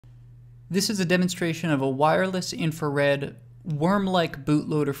This is a demonstration of a wireless infrared worm-like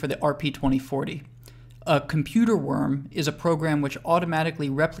bootloader for the RP2040. A computer worm is a program which automatically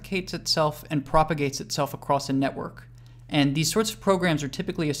replicates itself and propagates itself across a network. And these sorts of programs are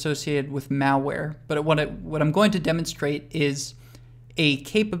typically associated with malware, but what I'm going to demonstrate is a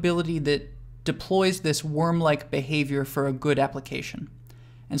capability that deploys this worm-like behavior for a good application.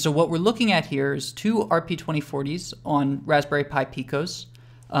 And so what we're looking at here is two RP2040's on Raspberry Pi Picos.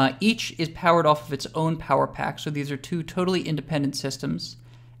 Each is powered off of its own power pack, so these are two totally independent systems.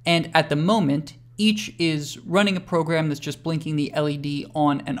 And at the moment, each is running a program that's just blinking the LED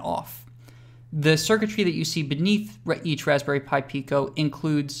on and off. The circuitry that you see beneath each Raspberry Pi Pico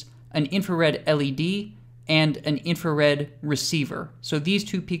includes an infrared LED and an infrared receiver. So these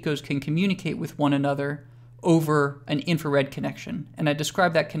two Picos can communicate with one another over an infrared connection. And I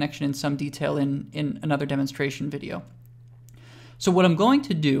describe that connection in some detail in another demonstration video. So what I'm going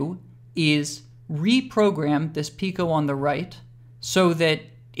to do is reprogram this Pico on the right so that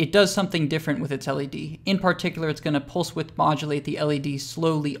it does something different with its LED. In particular, it's going to pulse width modulate the LED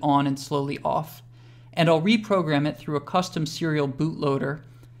slowly on and slowly off. And I'll reprogram it through a custom serial bootloader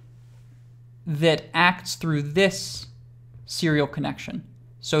that acts through this serial connection.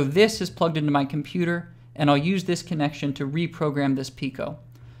 So this is plugged into my computer, and I'll use this connection to reprogram this Pico.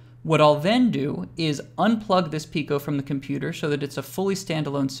 What I'll then do is unplug this Pico from the computer so that it's a fully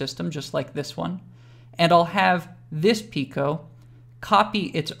standalone system, just like this one. And I'll have this Pico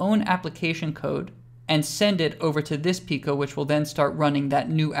copy its own application code and send it over to this Pico, which will then start running that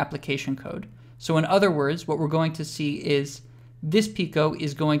new application code. So in other words, what we're going to see is this Pico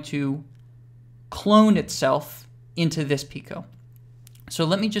is going to clone itself into this Pico. So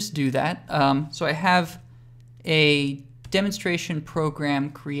let me just do that. So I have a demonstration program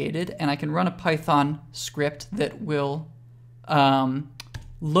created, and I can run a Python script that will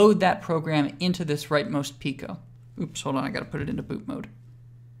load that program into this rightmost Pico. Oops, hold on, I gotta put it into boot mode.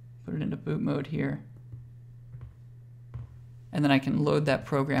 Put it into boot mode here. And then I can load that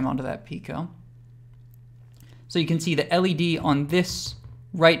program onto that Pico. So you can see the LED on this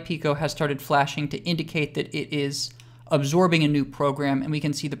right Pico has started flashing to indicate that it is absorbing a new program, and we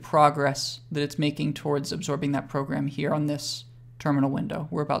can see the progress that it's making towards absorbing that program here on this terminal window.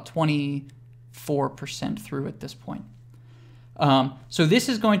 We're about 24% through at this point. So this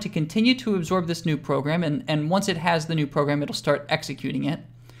is going to continue to absorb this new program, and once it has the new program, it'll start executing it.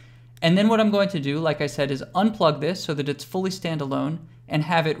 And then what I'm going to do, like I said, is unplug this so that it's fully standalone and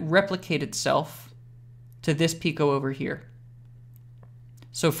have it replicate itself to this Pico over here.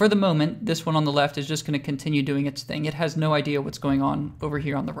 So for the moment, this one on the left is just going to continue doing its thing. It has no idea what's going on over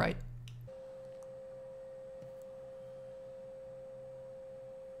here on the right.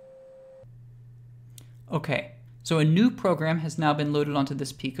 Okay, so a new program has now been loaded onto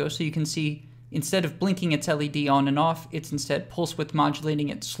this Pico. So you can see instead of blinking its LED on and off, it's instead pulse width modulating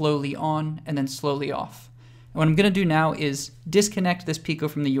it slowly on and then slowly off. And what I'm going to do now is disconnect this Pico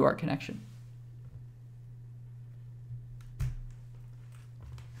from the UART connection.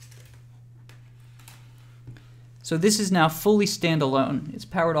 So this is now fully standalone. It's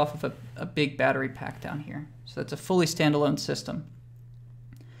powered off of a big battery pack down here. So that's a fully standalone system.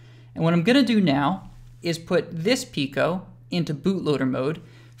 And what I'm going to do now is put this Pico into bootloader mode.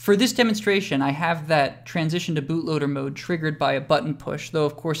 For this demonstration, I have that transition to bootloader mode triggered by a button push, though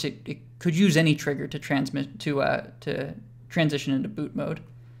of course it could use any trigger to transition into boot mode.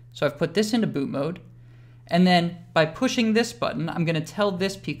 So I've put this into boot mode, and then by pushing this button, I'm going to tell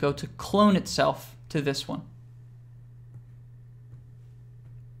this Pico to clone itself to this one.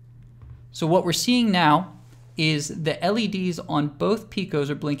 So what we're seeing now is the LEDs on both Picos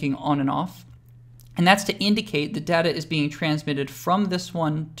are blinking on and off, and that's to indicate the data is being transmitted from this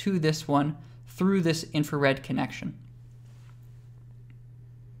one to this one through this infrared connection.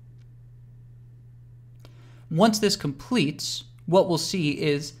 Once this completes, what we'll see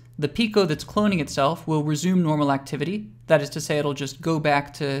is the Pico that's cloning itself will resume normal activity. That is to say, it'll just go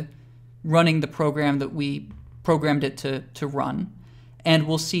back to running the program that we programmed it to run. And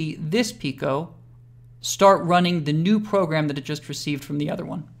we'll see this Pico start running the new program that it just received from the other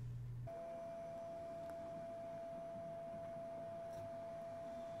one.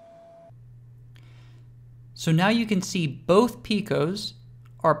 So now you can see both Picos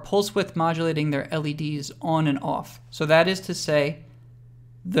are pulse width modulating their LEDs on and off. So that is to say,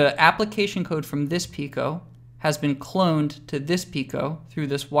 the application code from this Pico has been cloned to this Pico through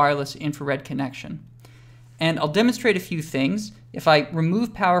this wireless infrared connection. And I'll demonstrate a few things. If I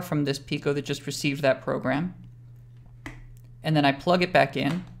remove power from this Pico that just received that program, and then I plug it back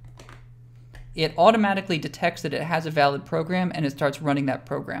in, it automatically detects that it has a valid program and it starts running that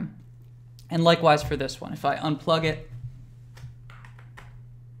program. And likewise for this one. If I unplug it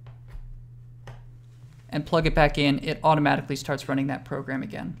and plug it back in, it automatically starts running that program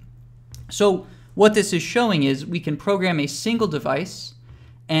again. So what this is showing is we can program a single device,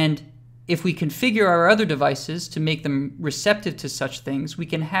 and if we configure our other devices to make them receptive to such things, we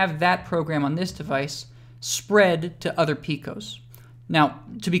can have that program on this device spread to other Picos. Now,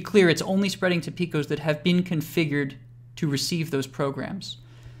 to be clear, it's only spreading to Picos that have been configured to receive those programs.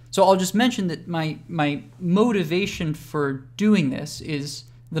 So I'll just mention that my motivation for doing this is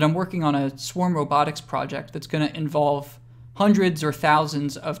that I'm working on a swarm robotics project that's going to involve hundreds or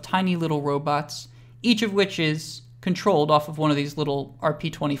thousands of tiny little robots, each of which is controlled off of one of these little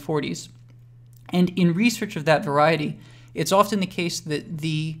RP2040's. And in research of that variety, it's often the case that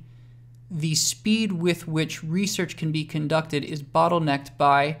the speed with which research can be conducted is bottlenecked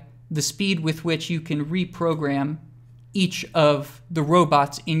by the speed with which you can reprogram each of the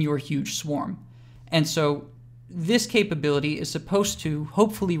robots in your huge swarm. And so this capability is supposed to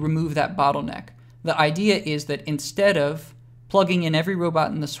hopefully remove that bottleneck. The idea is that instead of plugging in every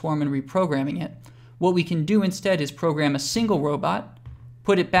robot in the swarm and reprogramming it, what we can do instead is program a single robot,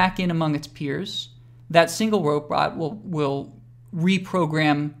 put it back in among its peers. That single robot will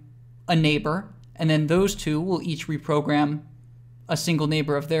reprogram a neighbor, and then those two will each reprogram a single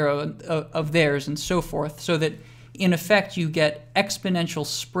neighbor of theirs, and so forth, so that in effect you get exponential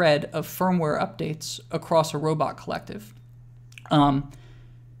spread of firmware updates across a robot collective.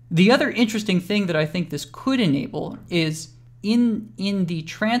 The other interesting thing that I think this could enable is in the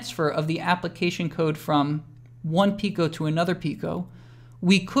transfer of the application code from one Pico to another Pico,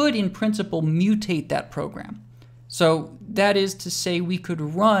 we could in principle mutate that program. So that is to say, we could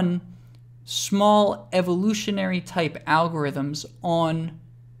run small evolutionary type algorithms on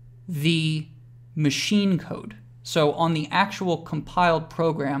the machine code. So on the actual compiled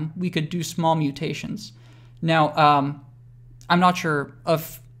program, we could do small mutations. Now, I'm not sure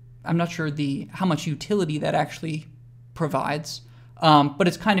how much utility that actually provides, but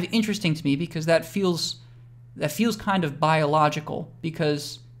it's kind of interesting to me because that feels kind of biological,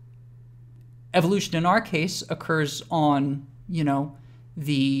 because evolution in our case occurs on, you know,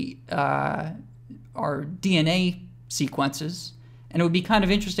 our DNA sequences, and it would be kind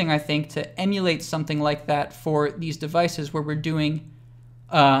of interesting, I think, to emulate something like that for these devices where we're doing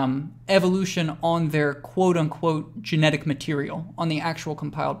evolution on their quote-unquote genetic material, on the actual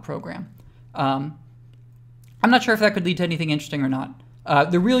compiled program. I'm not sure if that could lead to anything interesting or not.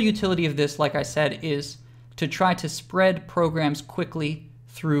 The real utility of this, like I said, is to try to spread programs quickly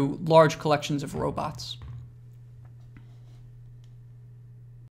through large collections of robots.